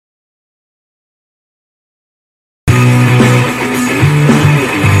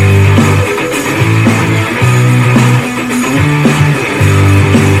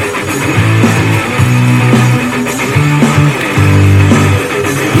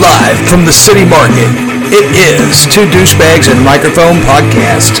Live from the City Market, it is Two Douchebags and Microphone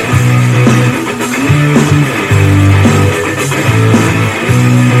Podcast.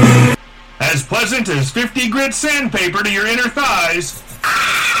 As pleasant as 50 grit sandpaper to your inner thighs.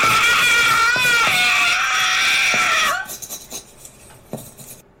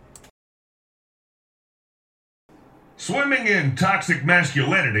 Swimming in toxic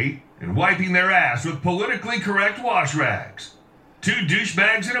masculinity and wiping their ass with politically correct wash rags. Two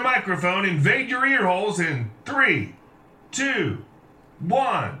douchebags and a microphone invade your ear holes in 3, 2,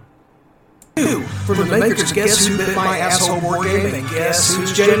 1. For the makers, guess who bit my asshole board game and guess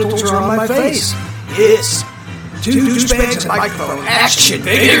whose genitals are on my face? It's Two Douchebags and Microphone action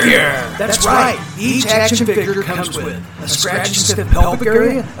figure. That's right. Each action figure comes with a scratch and sniff pelvic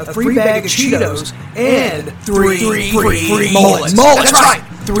area, a free bag of Cheetos, and three free mullets. That's right.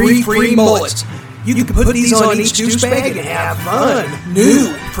 3 free mullets. You can put these on each douchebag and have fun. New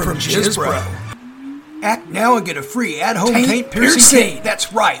from Jizzbro. Act now and get a free at-home taint piercing.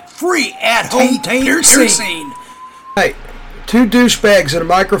 That's right. Free at-home taint piercing. Hey, Two Douchebags and a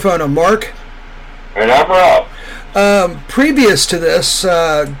Microphone. I'm Mark. And I'm Rob. Previous to this,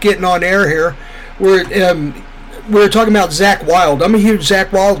 getting on air here, we're talking about Zakk Wylde. I'm a huge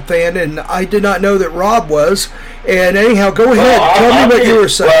Zakk Wylde fan, and I did not know that Rob was. And anyhow, go ahead. Tell me what you were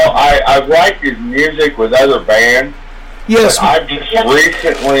saying. Well, I've liked his music with other bands. Yes. But I've just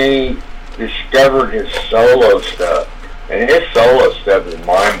recently discovered his solo stuff. And his solo stuff is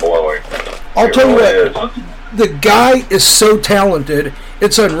mind-blowing. I'll tell you what. The guy is so talented,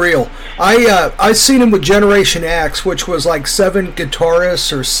 it's unreal. I seen him with Generation X, which was like 7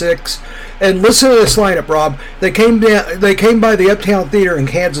 guitarists or 6. And listen to this lineup, Rob. They came by the Uptown Theater in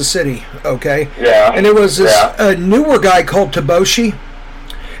Kansas City, okay? Yeah. And it was this a newer guy called Taboshi,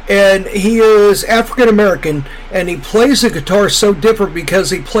 and he is African American, and he plays the guitar so different because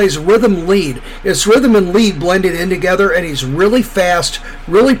he plays rhythm lead. It's rhythm and lead blended in together, and he's really fast,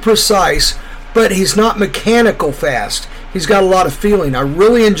 really precise, but he's not mechanical fast. He's got a lot of feeling. I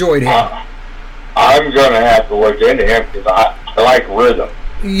really enjoyed him. I'm going to have to look into him because I like rhythm.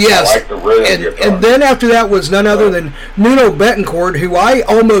 Yes. I like the rhythm. And then after that was none other than Nuno Bettencourt, who I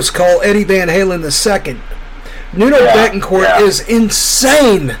almost call Eddie Van Halen II. Nuno Bettencourt is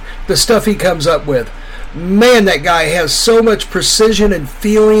insane, the stuff he comes up with. Man, that guy has so much precision and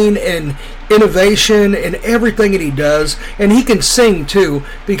feeling and innovation in everything that he does. And he can sing, too,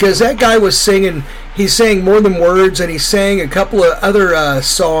 because that guy was singing. He sang More Than Words, and he sang a couple of other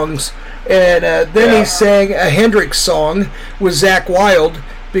songs. And then he sang a Hendrix song with Zakk Wylde,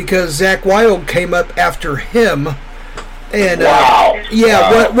 because Zakk Wylde came up after him. And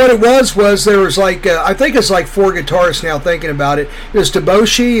what it was there was like I think it's like 4 guitarists now thinking about it. It was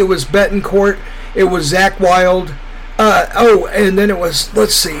Taboshi, it was Bettencourt, it was Zakk Wylde. And then it was,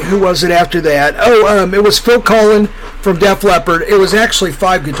 let's see, who was it after that? It was Phil Collen from Def Leppard. It was actually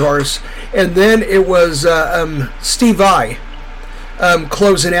 5 guitarists, and then it was Steve Vai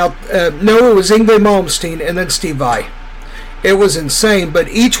closing out. No, it was Yngwie Malmsteen and then Steve Vai. It was insane, but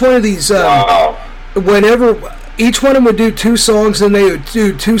each one of these, whenever each one of them would do 2 songs, and they would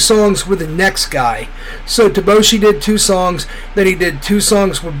do 2 songs with the next guy. So Taboshi did 2 songs, then he did 2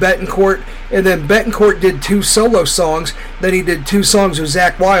 songs with Bettencourt, and then Bettencourt did 2 solo songs, then he did 2 songs with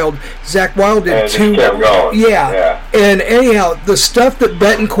Zakk Wylde. Zakk Wylde did 2. Yeah. And anyhow, the stuff that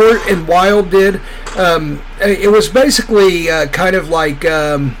Bettencourt and Wylde did, it was basically kind of like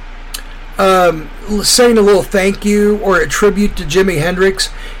saying a little thank you or a tribute to Jimi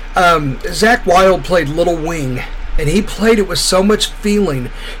Hendrix. Zakk Wylde played Little Wing, and he played it with so much feeling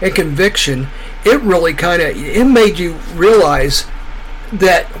and conviction. It really it made you realize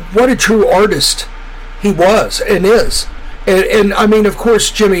that what a true artist he was and is. And I mean, of course,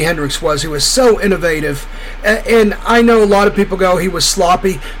 Jimi Hendrix was. He was so innovative. And I know a lot of people go, he was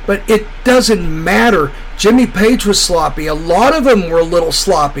sloppy, but it doesn't matter. Jimmy Page was sloppy. A lot of them were a little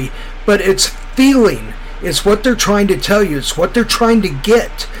sloppy, but it's feeling. It's what they're trying to tell you. It's what they're trying to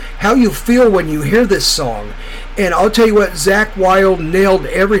get. How you feel when you hear this song. And I'll tell you what, Zakk Wylde nailed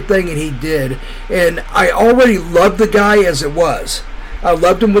everything that he did. And I already loved the guy as it was. I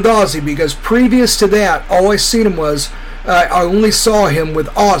loved him with Ozzy because previous to that, all I seen him was, I only saw him with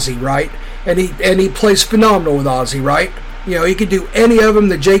Ozzy, right? And he plays phenomenal with Ozzy, right? You know, he could do any of them,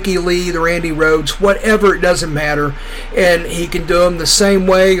 the Jakey Lee, the Randy Rhoads, whatever, it doesn't matter. And he can do them the same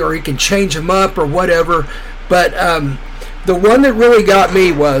way, or he can change them up or whatever. But the one that really got me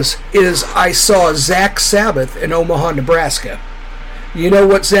is I saw Zach Sabbath in Omaha, Nebraska. You know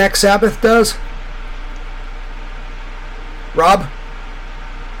what Zach Sabbath does? Rob?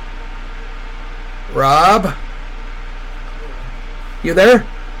 You there?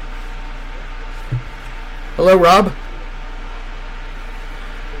 Hello, Rob.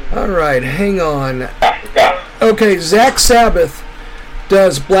 All right, hang on. Okay, Zakk Sabbath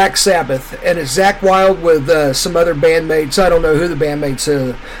does Black Sabbath, and it's Zakk Wylde with some other bandmates. I don't know who the bandmates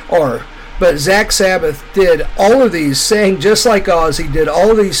are, but Zakk Sabbath did all of these, sang just like Ozzy, did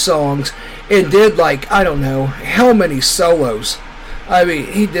all of these songs, and did like, I don't know, how many solos. I mean,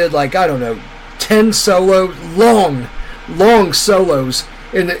 he did like, I don't know, 10 solos, long solos,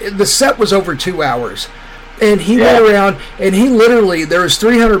 and the set was over 2 hours. And he went around, and he literally, there was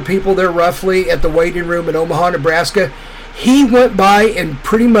 300 people there roughly at the waiting room in Omaha, Nebraska. He went by and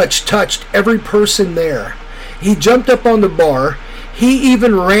pretty much touched every person there. He jumped up on the bar. He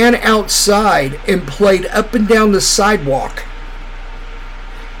even ran outside and played up and down the sidewalk.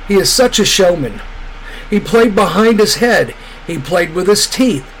 He is such a showman. He played behind his head. He played with his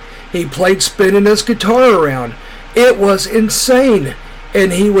teeth. He played spinning his guitar around. It was insane.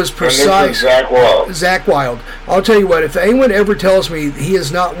 And he was precise. Zakk Wylde. Zakk Wylde. I'll tell you what, if anyone ever tells me he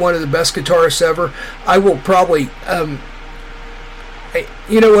is not one of the best guitarists ever, I will probably,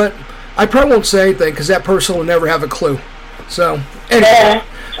 you know what? I probably won't say anything because that person will never have a clue. So, anyway,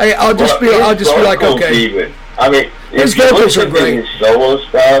 I'll just be like, okay. Even. I mean, his if you vocals are listen to great. his solo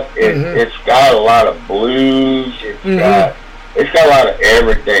stuff, it's got a lot of blues. It's got a lot of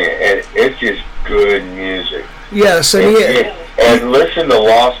everything, and it's just good music. Yes, and listen to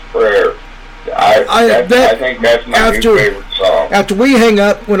Lost Prayer. I think that's my new favorite song. After we hang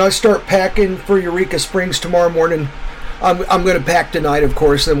up, when I start packing for Eureka Springs tomorrow morning, I'm going to pack tonight, of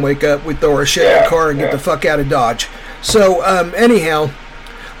course, then wake up, we throw our shit in the car and get the fuck out of Dodge. So, anyhow,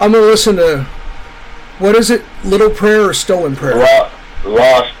 I'm going to listen to, what is it, Little Prayer or Stolen Prayer?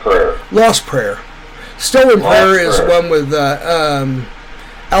 Lost Prayer. Lost Prayer. Stolen Prayer is one with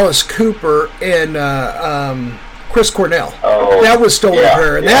Alice Cooper and Chris Cornell. Oh, that was Stolen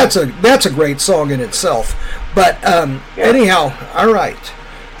Prayer, and that's a great song in itself. But anyhow, all right.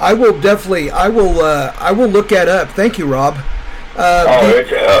 I will look that up. Thank you, Rob.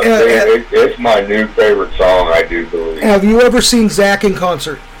 It's my new favorite song, I do believe. Have you ever seen Zakk in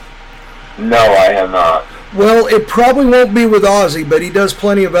concert? No, I have not. Well, it probably won't be with Ozzy, but he does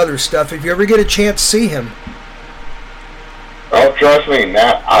plenty of other stuff. If you ever get a chance, see him. Oh, trust me,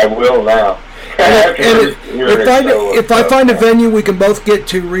 now I will now. If I find a venue we can both get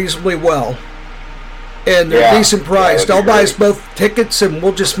to reasonably well, and they're decent priced, I'll buy us both tickets and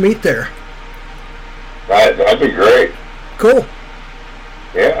we'll just meet there. That'd be great. Cool.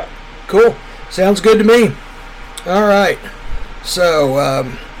 Yeah. Cool. Sounds good to me. All right. So,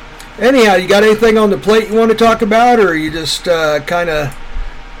 anyhow, you got anything on the plate you want to talk about, or you just kind of?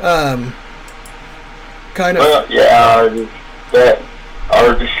 Well, yeah. That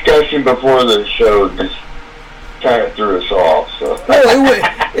our discussion before the show just kind of threw us off. So.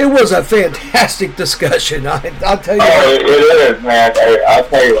 Well, it was a fantastic discussion. I'll tell you. Oh, it is, man.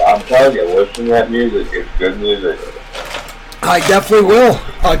 I'm telling you, listen to that music. It's good music. I definitely will.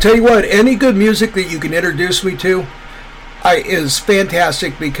 I'll tell you what. Any good music that you can introduce me to, is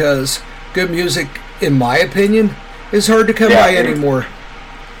fantastic, because good music, in my opinion, is hard to come by anymore.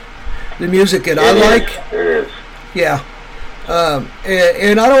 The music that I like. It is. Yeah.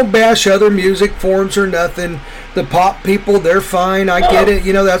 And I don't bash other music forms or nothing. The pop people, they're fine. I get it.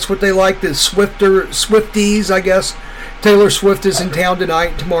 You know, that's what they like. The Swifties, I guess. Taylor Swift is in town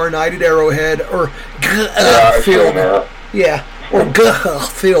tonight, tomorrow night at Arrowhead, or Field. Yeah, or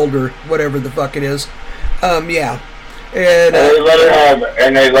Field, or whatever the fuck it is. Yeah. And they let her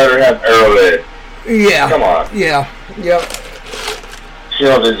have Arrowhead. Yeah. Come on. Yeah. Yep. She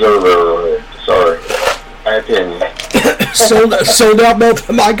don't deserve Arrowhead. Sorry. My opinion. sold out both of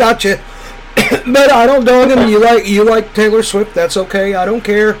them. I got you. But I don't dog them. You like Taylor Swift. That's okay. I don't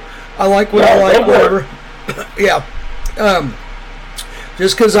care. I like what I like. Whatever. Yeah.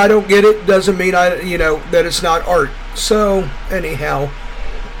 Just because I don't get it doesn't mean that it's not art. So anyhow.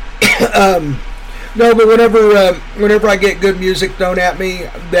 No, but whenever I get good music thrown at me,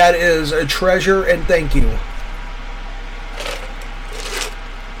 that is a treasure, and thank you.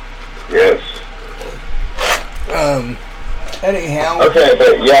 Yes. Anyhow. Okay,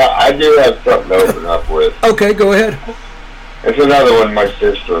 but yeah, I do have something to open up with. Okay, go ahead. It's another one my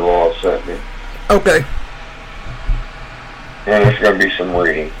sister-in-law sent me. Okay. And it's going to be some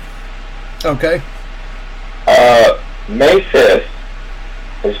reading. Okay. May 5th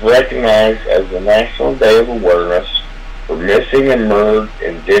is recognized as the National Day of Awareness for Missing and Murdered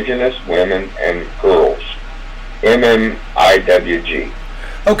Indigenous Women and Girls. MMIWG.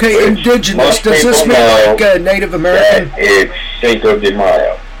 Okay, indigenous. Does this mean like Native American? It's Cinco de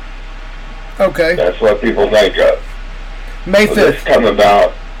Mayo. Okay. That's what people think of. May 5th. This come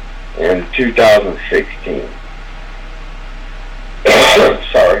about in 2016.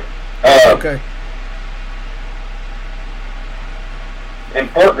 Sorry. Okay. In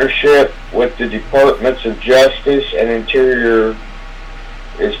partnership with the Departments of Justice and Interior,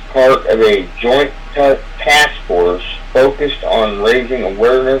 is part of a joint task force focused on raising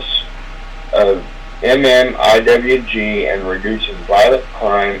awareness of MMIWG and reducing violent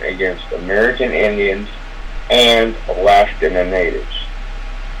crime against American Indians and Alaskan Natives.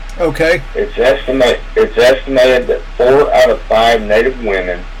 Okay. It's estimated that 4 out of 5 Native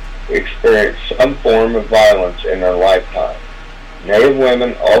women experience some form of violence in their lifetime. Native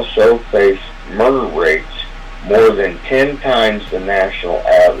women also face murder rates more than 10 times the national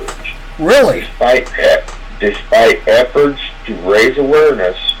average. Really? Despite efforts to raise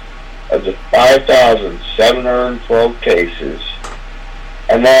awareness of the 5,712 cases,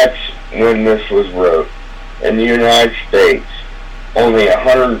 and that's when this was wrote, in the United States, only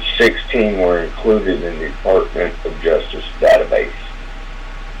 116 were included in the Department of Justice database.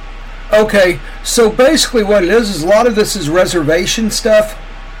 Okay, so basically what it is a lot of this is reservation stuff?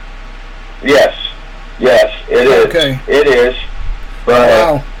 Yes, it is. Okay. It is. But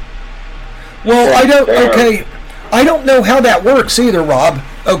wow. Well, I don't know how that works either, Rob.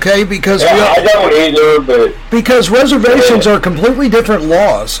 Okay, because I don't either, but because reservations are completely different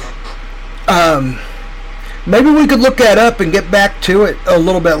laws. Maybe we could look that up and get back to it a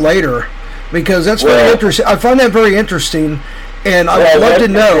little bit later, because that's very interesting. I find that very interesting, and I would love to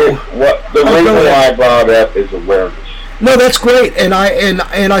know. The reason why I brought it up is awareness. No, that's great, and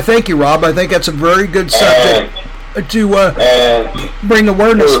I thank you, Rob. I think that's a very good subject to bring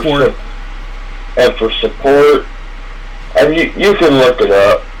awareness for. And for support, and you can look it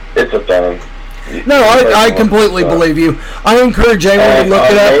up. It's a thing. No, I completely believe you. I encourage anyone to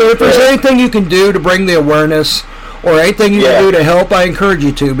look it up. If there's anything you can do to bring the awareness, or anything you can do to help, I encourage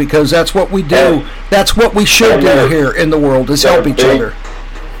you to, because that's what we do. That's what we should do here in the world, is help each other.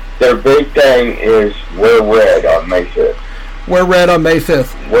 Their big thing is wear red on May 5th. Wear red on May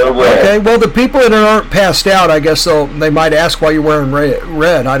 5th. Wear red. Okay, well, the people that aren't passed out, I guess they might ask why you're wearing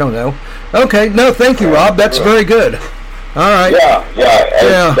red. I don't know. Okay, no, thank you, Rob. That's very good. All right.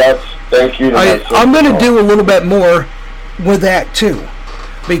 Yeah. Thank you. I'm going to do a little bit more with that, too.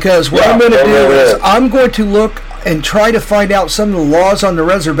 Because what I'm going to do is I'm going to look and try to find out some of the laws on the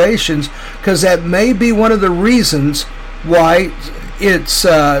reservations, because that may be one of the reasons why it's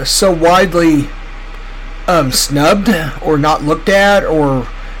so widely snubbed or not looked at or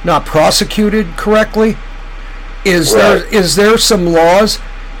not prosecuted correctly. Is there some laws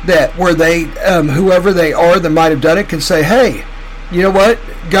that where they whoever they are that might have done it can say, hey, you know what,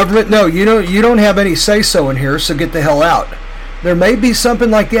 government, no, you don't have any say so in here, so get the hell out. There may be something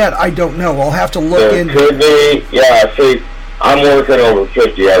like that. I don't know. I'll have to look into it. Could be. Yeah, see, I'm working over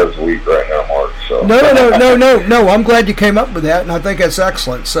 50 hours a week right now, Mark. So No. I'm glad you came up with that, and I think that's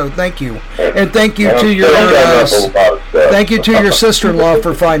excellent. So thank you, and thank you to your sister-in-law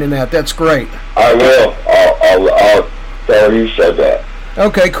for finding that. That's great. I will. I'll tell her you said that.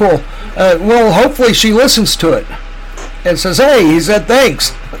 Okay, cool. Well, hopefully she listens to it and says, "Hey," he said,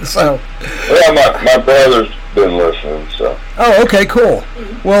 "Thanks." So. Yeah, my brother's been listening. So. Oh, okay, cool.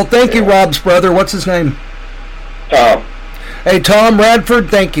 Well, thank you, Rob's brother. What's his name? Tom. Hey, Tom Radford,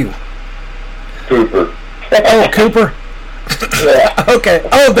 thank you. Cooper. Oh, Cooper? Yeah. Okay.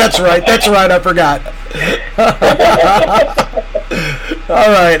 Oh, that's right, I forgot.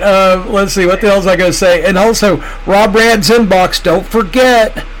 All right, let's see, what the hell was I going to say? And also, Rob Rad's inbox, don't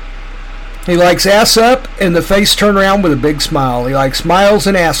forget, he likes ass up and the face turned around with a big smile. He likes smiles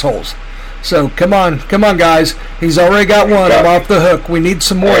and assholes. So, come on, guys. He's already got one. I'm off the hook. We need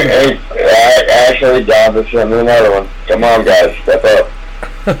some more. Hey, Ashley, John, let's send me another one. Come on, guys. Step up.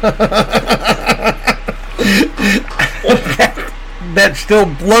 That still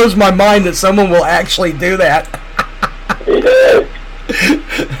blows my mind that someone will actually do that.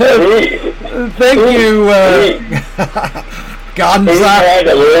 Thank you, God. He had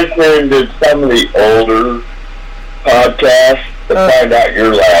to listen to some of the older podcasts to find out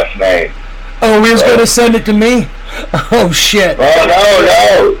your last name. Oh, he was going to send it to me? Oh, shit. Oh,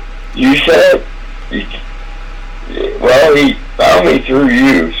 no. You said... Well, he found me through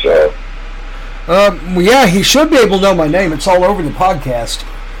you, so... Yeah, he should be able to know my name. It's all over the podcast.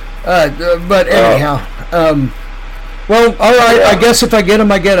 But anyhow... well, all right. Yeah. I guess if I get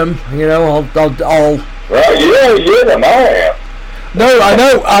him, I get him. You know, I'll... Well, you don't get him. I am. No, I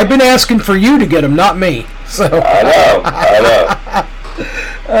know. I've been asking for you to get him, not me. So... I know.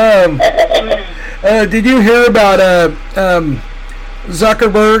 Did you hear about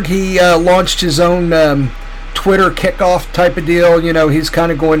Zuckerberg? He launched his own Twitter kickoff type of deal. You know, he's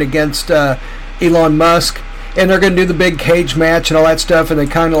kind of going against Elon Musk, and they're going to do the big cage match and all that stuff, and they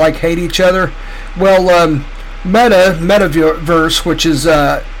kind of like hate each other. Well, Metaverse, which is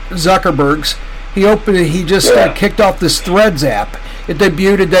Zuckerberg's, he just kicked off this Threads app. It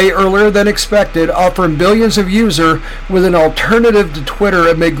debuted a day earlier than expected, offering billions of users with an alternative to Twitter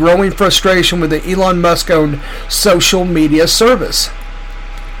amid growing frustration with the Elon Musk-owned social media service.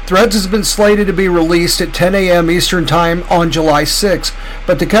 Threads has been slated to be released at 10 a.m. Eastern Time on July 6,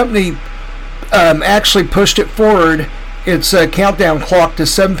 but the company actually pushed it forward, its countdown clock, to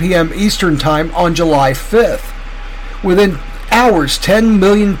 7 p.m. Eastern Time on July 5th. Within hours, 10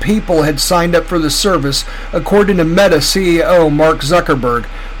 million people had signed up for the service, according to Meta CEO Mark Zuckerberg.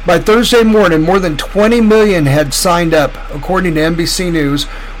 By Thursday morning, more than 20 million had signed up, according to NBC News,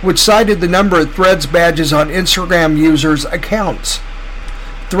 which cited the number of Threads badges on Instagram users' accounts.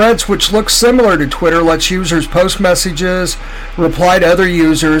 Threads, which looks similar to Twitter, lets users post messages, reply to other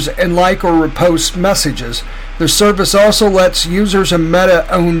users, and like or repost messages. The service also lets users and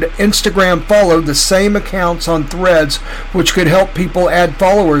Meta-owned Instagram follow the same accounts on Threads, which could help people add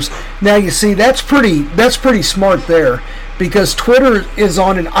followers. Now, you see, that's pretty smart there, because Twitter is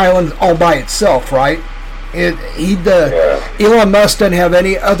on an island all by itself, right? Elon Musk doesn't have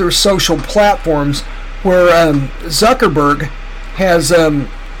any other social platforms, where Zuckerberg has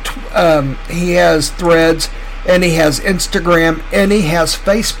he has Threads, and he has Instagram, and he has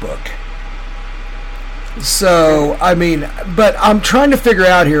Facebook. So, I mean, but I'm trying to figure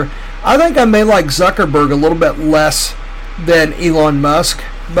out here. I think I may like Zuckerberg a little bit less than Elon Musk,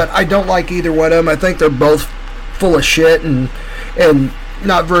 but I don't like either one of them. I think they're both full of shit and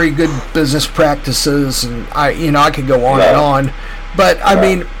not very good business practices, and I could go on and on. But I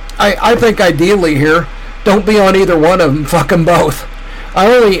mean, I think ideally here, don't be on either one of them. Fuck them both. I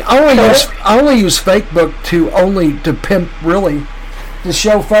only use Facebook to pimp, really, to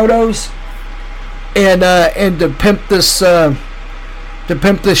show photos and to pimp this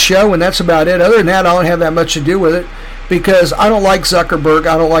show, and that's about it. Other than that, I don't have that much to do with it, because I don't like Zuckerberg.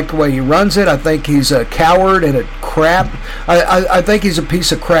 I don't like the way he runs it. I think he's a coward and a crap. I think he's a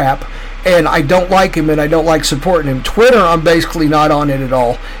piece of crap, and I don't like him, and I don't like supporting him. Twitter, I'm basically not on it at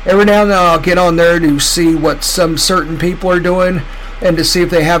all. Every now and then I'll get on there to see what some certain people are doing and to see if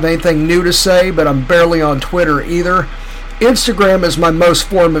they have anything new to say, but I'm barely on Twitter either. Instagram is my most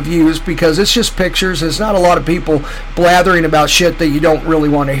form of use, because it's just pictures. There's not a lot of people blathering about shit that you don't really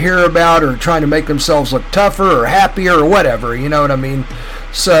want to hear about, or trying to make themselves look tougher or happier or whatever, you know what I mean?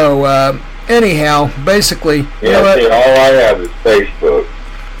 So, anyhow, basically... Yeah, see, all I have is Facebook.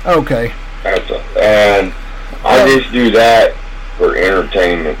 Okay. And I just do that for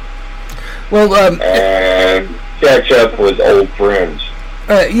entertainment. Well, and catch up with old friends.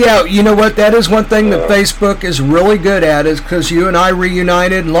 Yeah, you know what? That is one thing that Facebook is really good at, is because you and I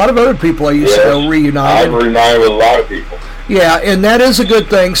reunited, and a lot of other people I used to know reunited. I've reunited with a lot of people. Yeah, and that is a good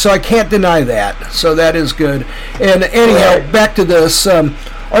thing, so I can't deny that. So that is good. And anyhow, back to this.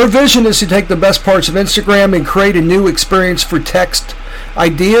 Our vision is to take the best parts of Instagram and create a new experience for text,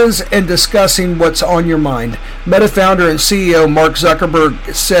 ideas, and discussing what's on your mind. Meta founder and CEO Mark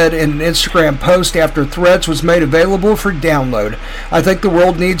Zuckerberg said in an Instagram post after Threads was made available for download, "I think the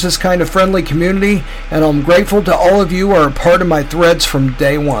world needs this kind of friendly community, and I'm grateful to all of you who are a part of my Threads from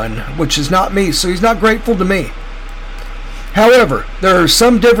day one," which is not me, so he's not grateful to me. However, there are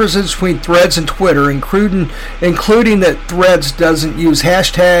some differences between Threads and Twitter, including that Threads doesn't use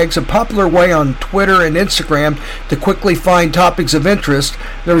hashtags, a popular way on Twitter and Instagram to quickly find topics of interest.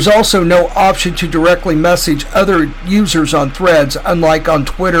 There is also no option to directly message other users on Threads, unlike on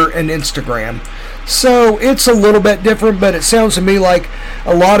Twitter and Instagram. So it's a little bit different, but it sounds to me like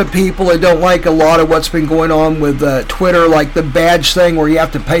a lot of people that don't like a lot of what's been going on with Twitter, like the badge thing where you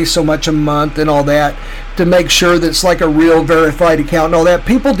have to pay so much a month and all that to make sure that it's like a real verified account and all that.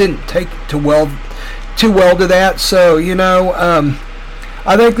 People didn't take too well to that. So,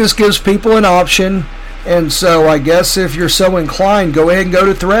 I think this gives people an option. And so I guess if you're so inclined, go ahead and go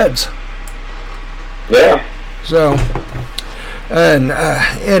to Threads. Yeah. So, and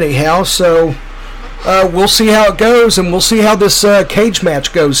anyhow, so... we'll see how it goes, and we'll see how this cage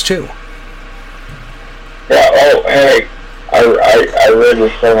match goes too. Yeah. Oh, hey, I read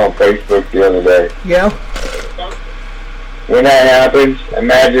this thing on Facebook the other day. Yeah. When that happens,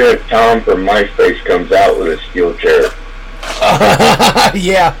 imagine if Tom from MySpace comes out with a steel chair.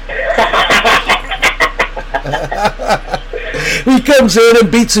 Yeah. He comes in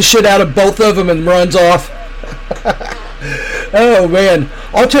and beats the shit out of both of them and runs off. Oh man,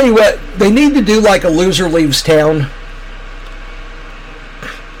 I'll tell you what, they need to do like a loser leaves town.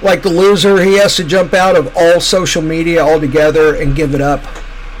 Like the loser, he has to jump out of all social media altogether and give it up.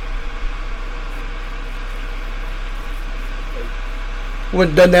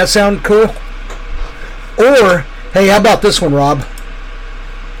 Doesn't that sound cool? Or, hey, how about this one, Rob?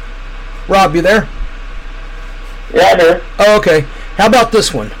 Rob, you there? Yeah, I'm here. Oh, okay. How about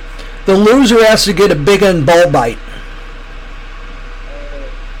this one? The loser has to get a big un ball bite.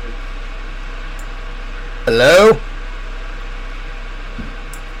 Hello?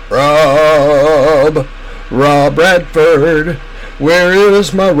 Rob Bradford, where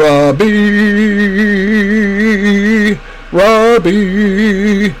is my Robbie?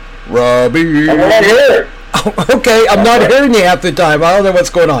 Robbie. I'm not here. Oh, okay, I'm not hearing you half the time. I don't know what's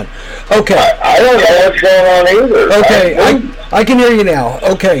going on. Okay. I don't know what's going on either. Okay, I can hear you now.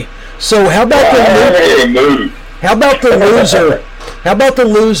 Okay, so how about how about the loser? How about the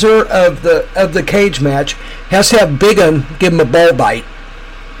loser of the cage match has to have Big Un give him a ball bite?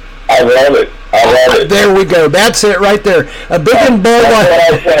 I love it. There we go. That's it right there. A Big Un ball bite.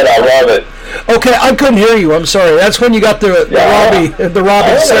 That's what I said. I love it. Okay, I couldn't hear you. I'm sorry. That's when you got the Robbie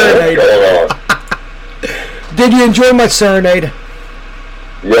serenade. Did you enjoy my serenade?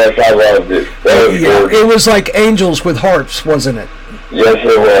 Yes, I loved it. It was like angels with harps, wasn't it? Yes,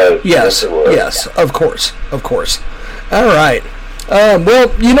 it was. Yes, of course. All right.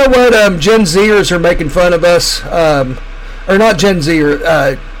 Well, you know what? Gen Zers are making fun of us. Or not Gen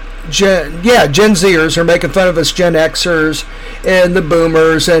Zer. Gen Zers are making fun of us, Gen Xers and the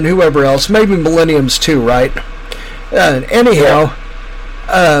Boomers and whoever else. Maybe Millenniums too, right? Anyhow.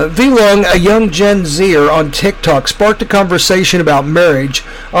 V-Long, a young Gen Zer on TikTok, sparked a conversation about marriage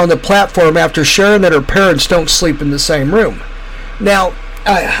on the platform after sharing that her parents don't sleep in the same room. Now,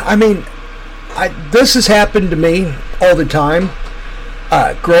 this has happened to me all the time.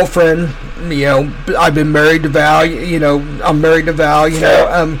 Girlfriend, I've been married to Val, I'm married to Val,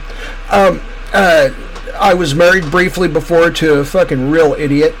 I was married briefly before to a fucking real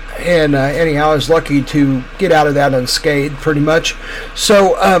idiot, and anyhow, I was lucky to get out of that unscathed, pretty much.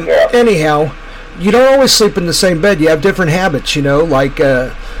 So, anyhow, you don't always sleep in the same bed. You have different habits, like,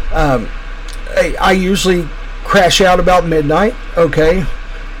 I usually crash out about midnight, okay?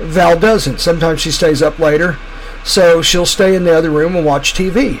 Val doesn't. Sometimes she stays up later, so she'll stay in the other room and watch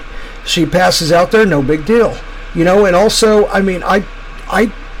TV. She passes out there, no big deal. And also, I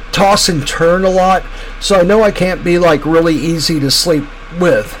toss and turn a lot, so I know I can't be like really easy to sleep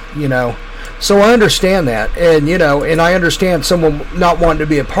with, so I understand that, and and I understand someone not wanting to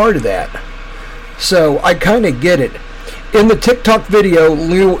be a part of that, so I kind of get it. In the TikTok video,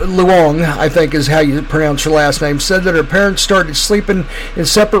 Luong, I think is how you pronounce her last name, said that her parents started sleeping in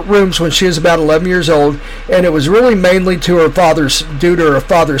separate rooms when she was about 11 years old, and it was really mainly due to her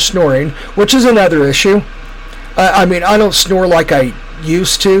father's snoring, which is another issue. I don't snore like I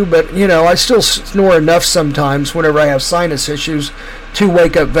used to, but I still snore enough sometimes whenever I have sinus issues to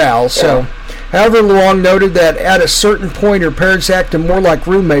wake up Val. So, however, Luong noted that at a certain point her parents acted more like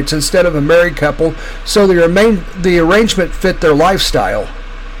roommates instead of a married couple, so the arrangement fit their lifestyle.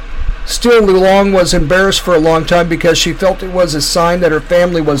 Still, Luong was embarrassed for a long time because she felt it was a sign that her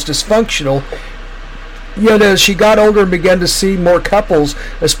family was dysfunctional. Yet as she got older and began to see more couples,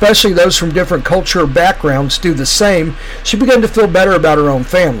 especially those from different cultural backgrounds, do the same, she began to feel better about her own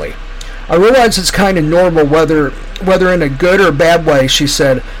family. I realize it's kind of normal, whether in a good or bad way, she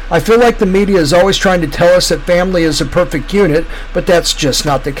said. I feel like the media is always trying to tell us that family is a perfect unit, but that's just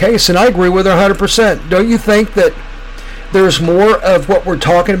not the case, and I agree with her 100%. Don't you think that there's more of what we're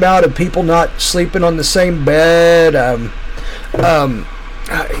talking about, of people not sleeping on the same bed,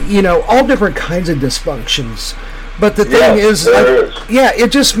 all different kinds of dysfunctions. But the thing is,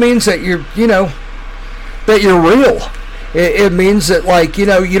 it just means that you're real. It means that, you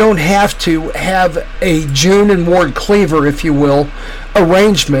don't have to have a June and Ward Cleaver, if you will,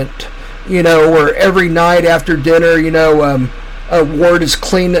 arrangement, where every night after dinner, Ward is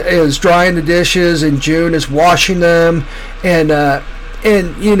drying the dishes and June is washing them, and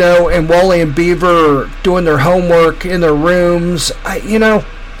Wally and Beaver are doing their homework in their rooms.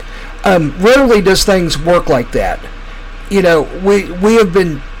 Rarely does things work like that. We have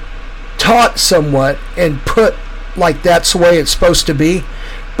been taught somewhat and put like that's the way it's supposed to be,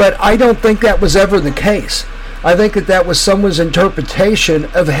 but I don't think that was ever the case. I think that was someone's interpretation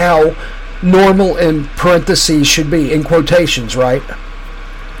of how normal, in parentheses, should be, in quotations, right?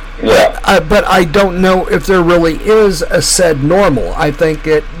 Yeah. But I don't know if there really is a said normal. I think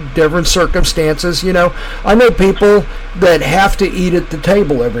at different circumstances, I know people that have to eat at the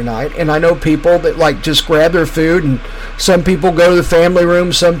table every night, and I know people that just grab their food, and some people go to the family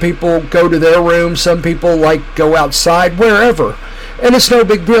room, some people go to their room, some people go outside, wherever. And it's no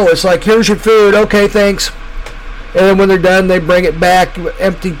big deal. It's like, here's your food. Okay, thanks. And then when they're done, they bring it back,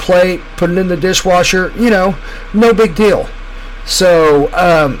 empty plate, put it in the dishwasher. No big deal. So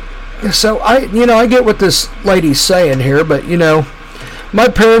I get what this lady's saying here, but my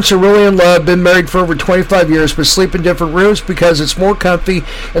parents are really in love, been married for over 25 years, but sleep in different rooms because it's more comfy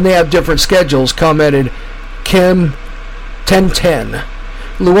and they have different schedules, commented Kim 1010.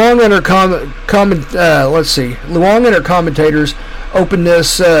 Luong and her commentators'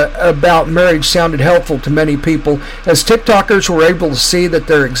 openness about marriage sounded helpful to many people, as TikTokers were able to see that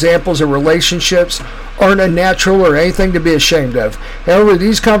their examples of relationships aren't unnatural or anything to be ashamed of. However,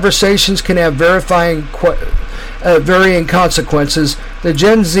 these conversations can have varying consequences. The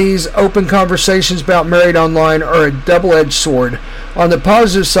Gen Z's open conversations about marriage online are a double-edged sword. On the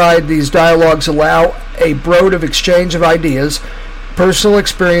positive side, these dialogues allow a broad of exchange of ideas, personal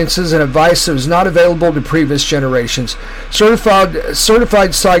experiences, and advice that was not available to previous generations.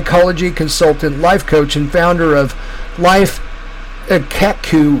 Certified psychology consultant, life coach, and founder of Life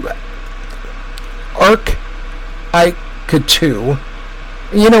Kaku Aikatu.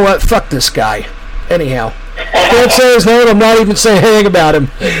 You know what? Fuck this guy. Anyhow. Can't say his name. I'm not even saying anything about him.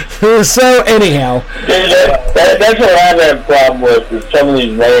 So, anyhow. That's what I have a problem with some of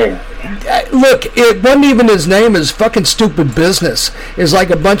these names. Look, it wasn't even his name. His fucking stupid business is like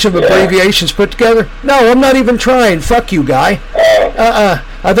a bunch of abbreviations put together. No, I'm not even trying. Fuck you, guy.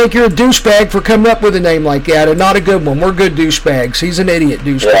 I think you're a douchebag for coming up with a name like that, and not a good one. We're good douchebags. He's an idiot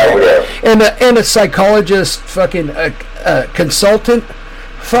douchebag. And a psychologist, fucking consultant.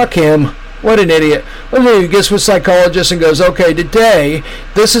 Fuck him. What an idiot. Well, he gets with a psychologist and goes, okay, today,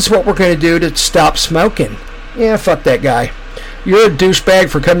 this is what we're going to do to stop smoking. Yeah, fuck that guy. You're a douchebag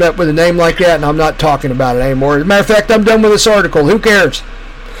for coming up with a name like that, and I'm not talking about it anymore. As a matter of fact, I'm done with this article. Who cares?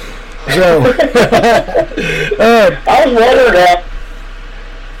 So, I was wondering that.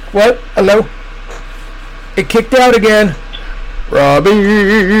 What? Hello? It kicked out again.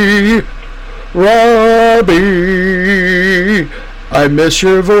 Robbie, I miss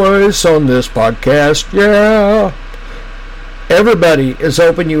your voice on this podcast. Yeah. Everybody is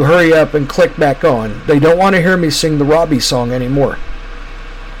hoping you hurry up and click back on. They don't want to hear me sing the Robbie song anymore.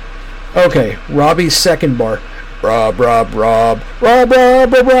 Okay, Robbie's second bar. Rob, Rob, Rob. Rob,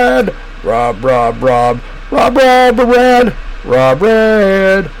 Rob, Rad. Rob, Rob, Rob. Rob, Rob, Rad. Rob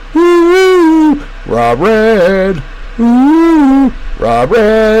Red. Woo. Rob Red. Woo. Rob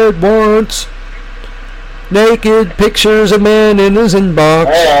Red wants naked pictures of men in his inbox.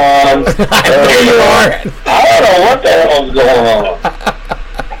 There you are. I don't know what the hell's going on.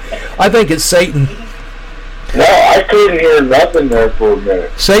 I think it's Satan. No, I couldn't hear nothing there for a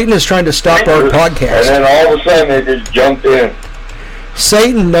minute. Satan is trying to stop our podcast. And then all of a sudden they just jumped in.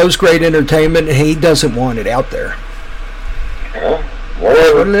 Satan knows great entertainment and he doesn't want it out there.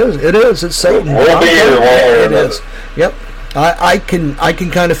 Whatever. It is. It is. It's Satan. We'll be here one way or another. It is. Yep. I can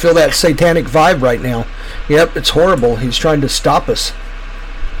kind of feel that satanic vibe right now. Yep, it's horrible. He's trying to stop us.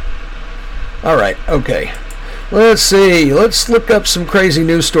 All right, okay. Let's see. Let's look up some crazy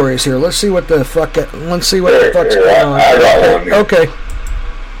news stories here. Let's see what the fuck's going on. I got one here. Okay.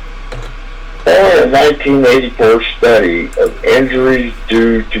 Only a 1984 study of injuries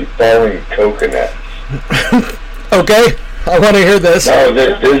due to falling coconuts. Okay, I want to hear this. No,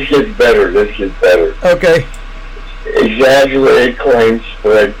 this gets better. This gets better. Okay. Exaggerated claims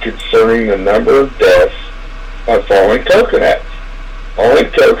spread concerning the number of deaths by falling coconuts. Falling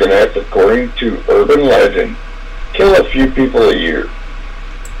coconuts, according to urban legend, kill a few people a year.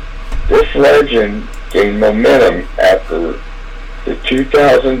 This legend gained momentum after the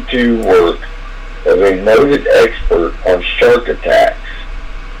 2002 work of a noted expert on shark attacks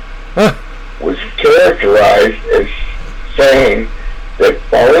was characterized as saying that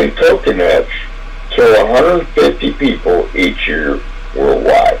falling coconuts kill 150 people each year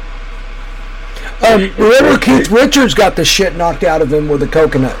worldwide. Remember Keith Richards got the shit knocked out of him with a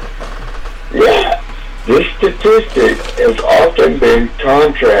coconut. Yeah. This statistic has often been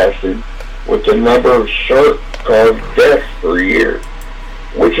contrasted with the number of shark-caused deaths per year,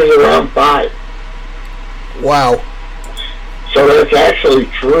 which is around 5. Wow. So that's actually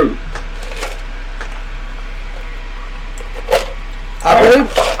true. I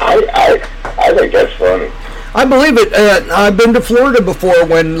think that's funny. I believe it. I've been to Florida before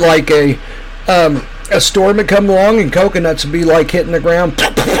when like a storm would come along and coconuts would be like hitting the ground.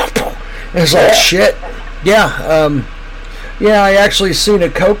 And it's like shit. Yeah. I actually seen a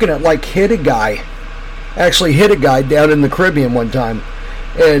coconut like hit a guy. Actually hit a guy down in the Caribbean one time,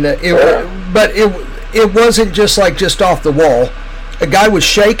 and it wasn't just off the wall. a guy was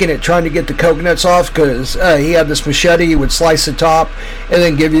shaking it trying to get the coconuts off because he had this machete. He would slice the top and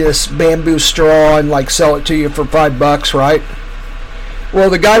then give you this bamboo straw and like sell it to you for $5, right? Well,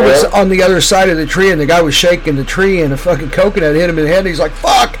 the guy was on the other side of the tree, and the guy was shaking the tree, and a fucking coconut hit him in the head. And he's like,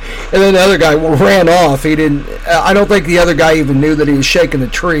 "Fuck!" And then the other guy ran off. He didn't. I don't think the other guy even knew that he was shaking the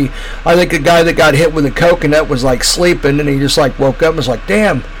tree. I think the guy that got hit with the coconut was like sleeping, and he just like woke up and was like,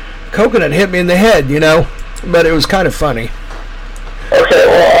 "Damn, coconut hit me in the head," you know. But it was kind of funny. Okay,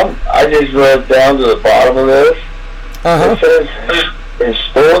 well, I just read down to the bottom of this. It says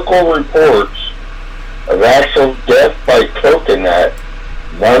historical reports of actual death by coconut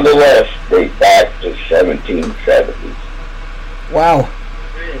nonetheless date back to 1770s. Wow.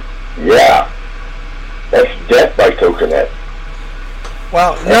 Yeah. That's death by coconut.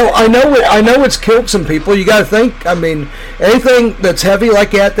 Wow. No, I know it's killed some people. You got to think, I mean, anything that's heavy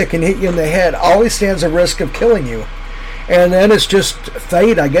like that can hit you in the head always stands a risk of killing you. And then it's just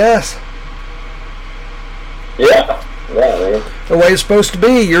fate, I guess. Yeah. Yeah, man. The way it's supposed to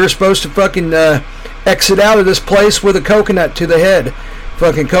be. You're supposed to fucking exit out of this place with a coconut to the head.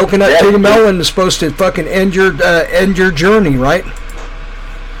 Fucking coconut to the melon is supposed to fucking end your journey, right?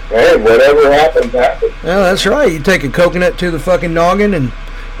 Hey, whatever happens, happens. Yeah, that's right. You take a coconut to the fucking noggin, and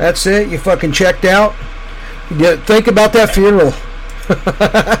that's it. You fucking checked out. Think about that funeral.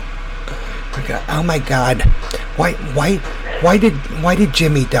 Oh my God! Why did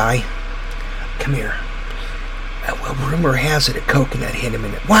Jimmy die? Come here. Well, rumor has it a coconut hit him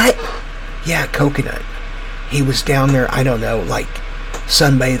in it. What? Yeah, coconut. He was down there. I don't know, like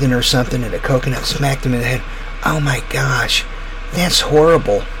sunbathing or something, and a coconut smacked him in the head. Oh my gosh, that's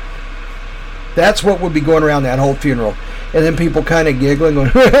horrible. That's what would be going around that whole funeral. And then people kind of giggling,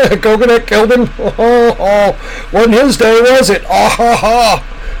 going, coconut killed him? Oh, wasn't his day, was it? Oh, ha, ha.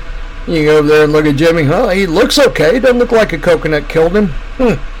 You go over there and look at Jimmy. Huh, he looks okay. Doesn't look like a coconut killed him.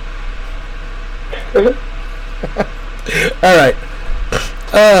 All right.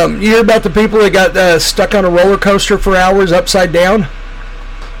 You hear about the people that got stuck on a roller coaster for hours upside down?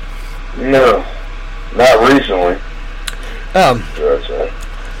 No, not recently.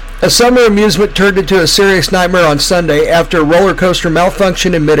 A summer amusement turned into a serious nightmare on Sunday after a roller coaster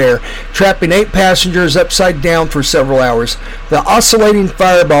malfunctioned in midair, trapping 8 passengers upside down for several hours. The oscillating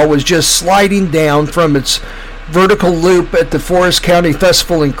fireball was just sliding down from its vertical loop at the Forest County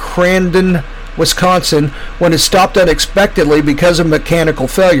Festival in Crandon, Wisconsin, when it stopped unexpectedly because of mechanical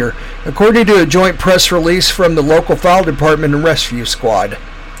failure, according to a joint press release from the local fire department and rescue squad.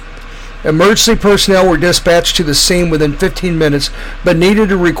 Emergency personnel were dispatched to the scene within 15 minutes, but needed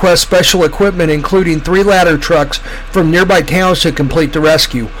to request special equipment, including 3 ladder trucks from nearby towns to complete the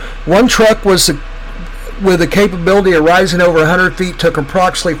rescue. One truck with the capability of rising over 100 feet took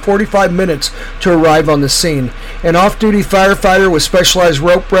approximately 45 minutes to arrive on the scene. An off-duty firefighter with specialized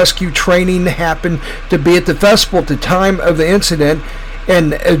rope rescue training happened to be at the festival at the time of the incident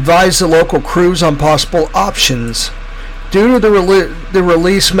and advised the local crews on possible options. Due to the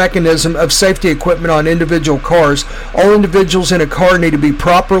release mechanism of safety equipment on individual cars, all individuals in a car need to be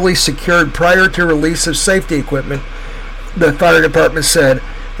properly secured prior to release of safety equipment, the fire department said.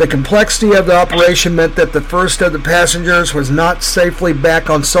 The complexity of the operation meant that the first of the passengers was not safely back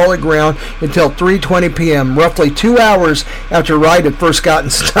on solid ground until 3:20 p.m., roughly 2 hours after ride had first gotten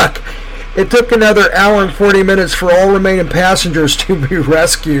stuck. It took another hour and 40 minutes for all remaining passengers to be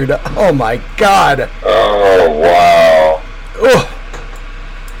rescued. Oh my God. Oh, wow. Ugh.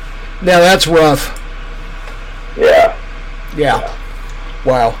 Now that's rough. Yeah.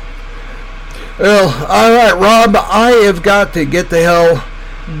 Wow. Well, alright, Rob, I have got to get the hell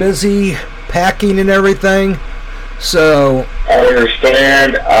busy packing and everything. So I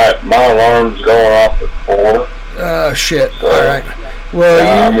understand. My alarm's going off at 4. Shit. So, alright.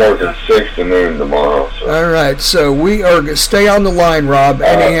 Well, I'm working 6 to noon tomorrow. So. All right, so we are going to stay on the line, Rob.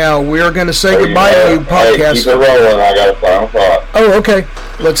 Anyhow, we are going to say goodbye to you, podcast. Keep it rolling. I got a final thought. Oh, okay.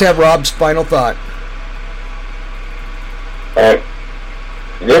 Let's have Rob's final thought.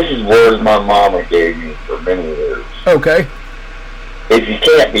 This is words my mama gave me for many years. Okay. If you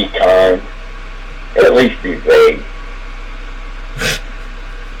can't be kind, at least be vague.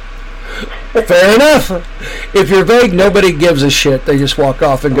 Fair enough. If you're vague, nobody gives a shit. They just walk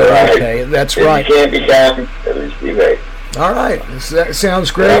off and go, right. Okay, that's if right. If you can't be kind, at least be vague. All right. That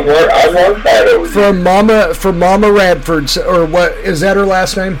sounds great. I learned that over from Mama Radford's, or what, is that her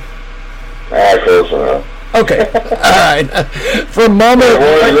last name? Close enough. Okay. All right. From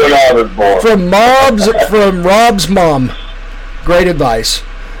Rob's mom. Great advice.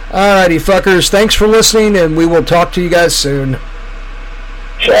 All righty, fuckers. Thanks for listening, and we will talk to you guys soon.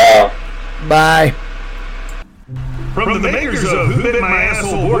 Ciao. Bye. From the makers of Who Bit My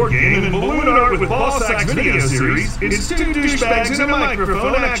Asshole board game and balloon art with ball sacks video series, it's 2 douchebags and a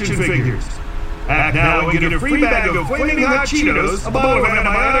microphone action figures. Act now and get a free bag of flaming hot Cheetos, a bottle of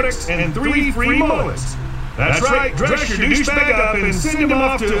antibiotics, and 3 free mullets. That's right, dress your douchebag up and send him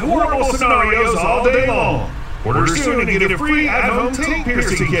off to horrible scenarios all day long. Order soon and get a free at-home tape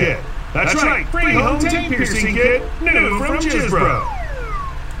piercing kit. That's right, free home tape piercing kit, new from Jizbro.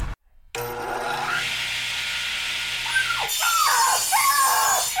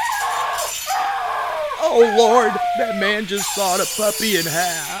 Oh, Lord, that man just sawed a puppy in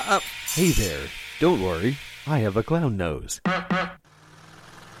half. Hey there, don't worry, I have a clown nose.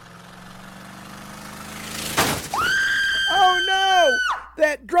 Oh, no!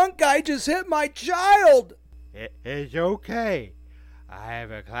 That drunk guy just hit my child! It's okay. I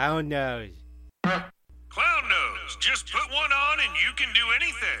have a clown nose. Clown nose, just put one on and you can do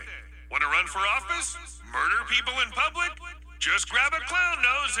anything. Want to run for office? Murder people in public? Just grab a clown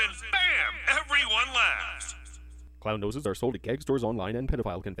nose and bam! Everyone laughs. Clown noses are sold at keg stores, online, and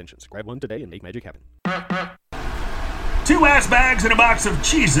pedophile conventions. Grab one today and make magic happen. 2 ass bags and a box of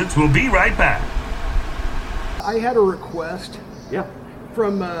Cheez-Its will be right back. I had a request Yeah.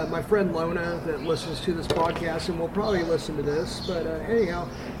 from my friend Lona that listens to this podcast and will probably listen to this. But anyhow,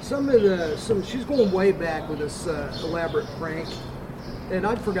 she's going way back with this elaborate prank, and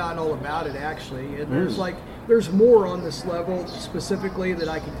I'd forgotten all about it actually. And there's more on this level specifically that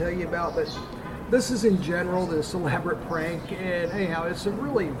I can tell you about, but this is in general this elaborate prank. And anyhow, it's a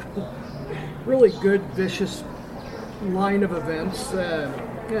really, really good vicious line of events.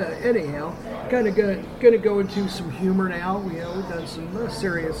 Anyhow, kind of gonna go into some humor now. We've done some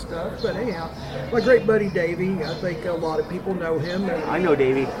serious stuff, but anyhow, my great buddy Davey, I think a lot of people know him. I know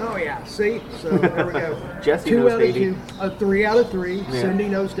Davey. Oh yeah, see? So there we go. Jesse 2 knows out Davey. of 2, 3 out of 3. Yeah. Cindy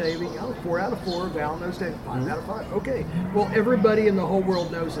knows Davey. 4 out of 4. Val knows Davey. 5 out of 5. Okay. Well, everybody in the whole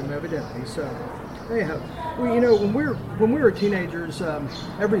world knows him, evidently. So anyhow, when we were teenagers,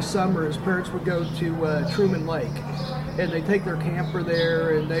 every summer his parents would go to Truman Lake, and they take their camper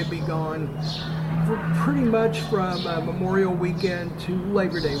there, and they'd be gone for pretty much from Memorial Weekend to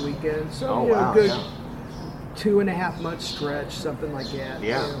Labor Day weekend. So good 2.5 month stretch, something like that.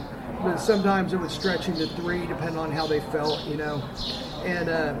 Yeah. But sometimes it would stretch into 3, depending on how they felt,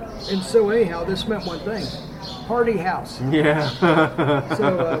 And so anyhow, this meant one thing: party house. Yeah.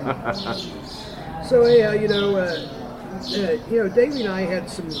 So anyhow, Davey and I had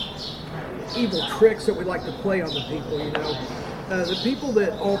some evil tricks that we'd like to play on the people. The people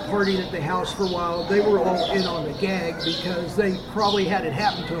that all partied at the house for a while, they were all in on the gag because they probably had it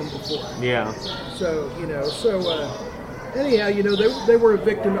happen to them before. Yeah. So anyhow, they were a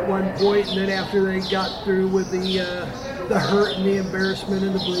victim at one point, and then after they got through with the hurt and the embarrassment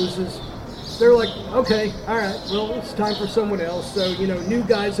and the bruises, they're like, okay, all right, well, it's time for someone else. So new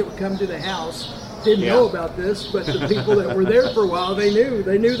guys that would come to the house didn't know about this, but the people that were there for a while, they knew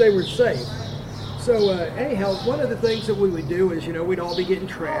they were safe. So anyhow, one of the things that we would do is, we'd all be getting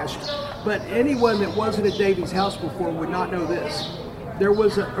trashed, but anyone that wasn't at Davey's house before would not know this. There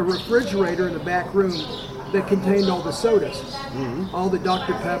was a refrigerator in the back room that contained all the sodas, all the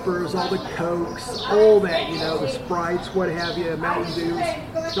Dr. Peppers, all the Cokes, all that, the Sprites, what have you, Mountain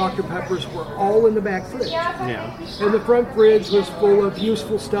Dews, Dr. Peppers were all in the back fridge. Yeah. And the front fridge was full of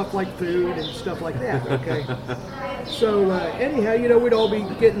useful stuff like food and stuff like that, okay? So anyhow, we'd all be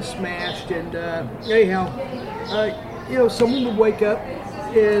getting smashed, and someone would wake up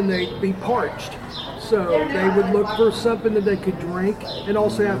and they'd be parched. So they would look for something that they could drink and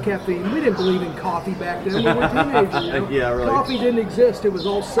also have caffeine. We didn't believe in coffee back then. We were teenagers. Yeah, really. Coffee didn't exist. It was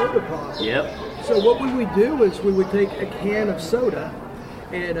all soda pop. Yep. So what we would do is we would take a can of soda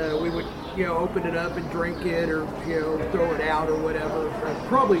and we would, open it up and drink it, or, throw it out or whatever.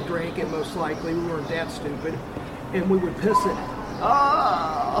 Probably drink it, most likely. We weren't that stupid. And we would piss it.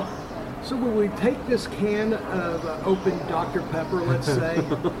 Oh. So we would take this can of open Dr. Pepper, let's say,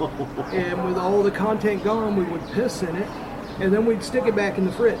 and with all the content gone, we would piss in it, and then we'd stick it back in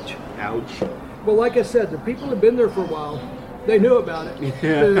the fridge. Ouch. Well, like I said, the people that had been there for a while, they knew about it.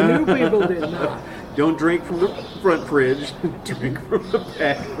 Yeah. The new people did not. Don't drink from the front fridge. Drink from the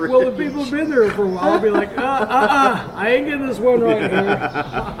back fridge. Well, the people have been there for a while. I'd be like, I ain't getting this one right here.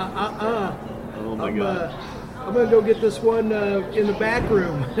 Oh my God. I'm gonna go get this one in the back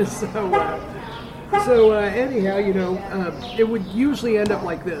room. So anyhow, it would usually end up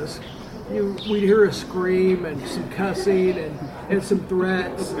like this. We'd hear a scream and some cussing and some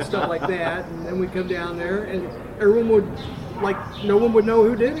threats and stuff like that, and then we'd come down there and everyone would, no one would know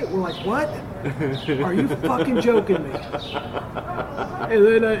who did it. We're like, what? Are you fucking joking me? And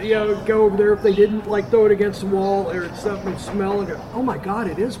then, go over there if they didn't, like, throw it against the wall or something and smell and go, oh my God,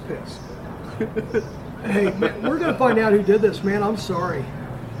 it is piss. Hey, man, we're going to find out who did this, man. I'm sorry.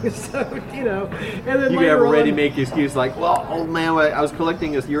 So, and then You later have a ready on, make excuse like, well, old man, I was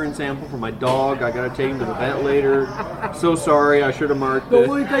collecting a urine sample for my dog. I got to take him to the vet later. So sorry, I should have marked the it.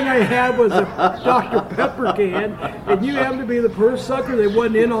 only thing I had was a Dr. Pepper can, and you happened to be the first sucker that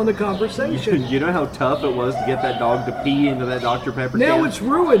wasn't in on the conversation. You know how tough it was to get that dog to pee into that Dr. Pepper Now can? it's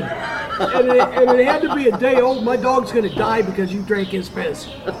ruined. And it had to be a day old. My dog's going to die because you drank his piss.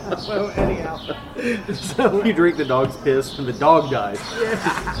 So, anyhow. So, You drink the dog's piss and the dog dies.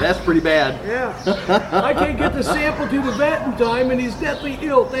 yeah. That's pretty bad. Yeah. I can't get the sample to the vet in time, and he's deathly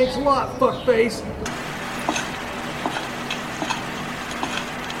ill. Thanks a lot, fuckface.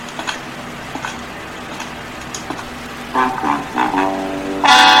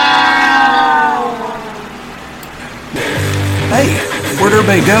 Hey, where'd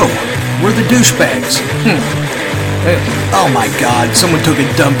everybody go? We're the douchebags. Oh my God, someone took a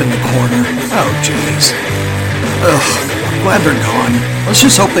dump in the corner. Oh jeez. Ugh, I'm glad they're gone. Let's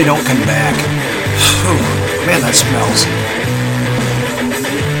just hope they don't come back. Man, that smells.